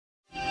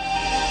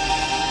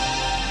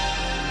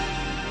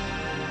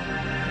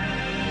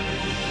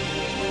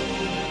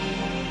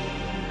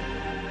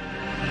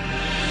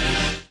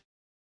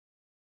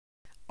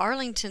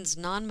Arlington's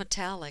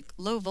non-metallic,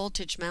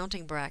 low-voltage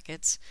mounting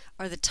brackets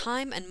are the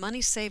time and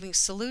money-saving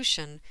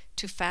solution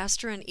to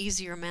faster and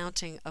easier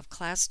mounting of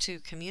Class II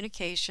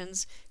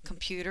communications,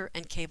 computer,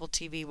 and cable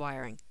TV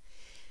wiring.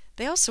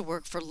 They also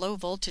work for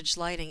low-voltage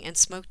lighting and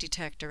smoke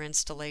detector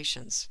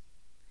installations.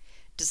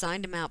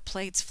 Designed to mount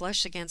plates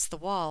flush against the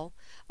wall,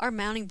 our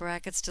mounting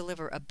brackets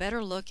deliver a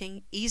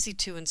better-looking,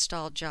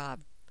 easy-to-install job.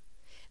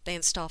 They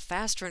install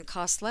faster and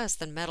cost less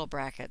than metal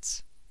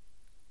brackets.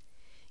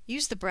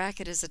 Use the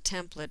bracket as a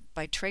template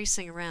by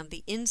tracing around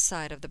the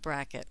inside of the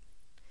bracket.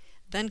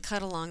 Then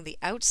cut along the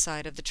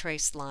outside of the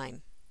traced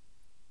line.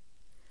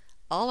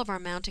 All of our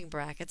mounting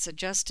brackets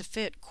adjust to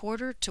fit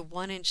 1/4 to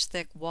 1 inch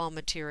thick wall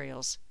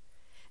materials,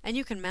 and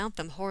you can mount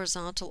them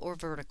horizontal or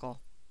vertical.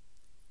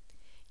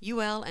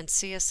 UL and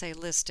CSA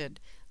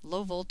listed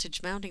low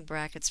voltage mounting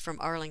brackets from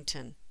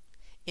Arlington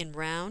in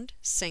round,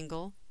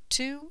 single,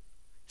 2,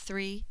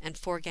 3, and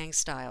 4 gang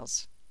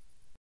styles.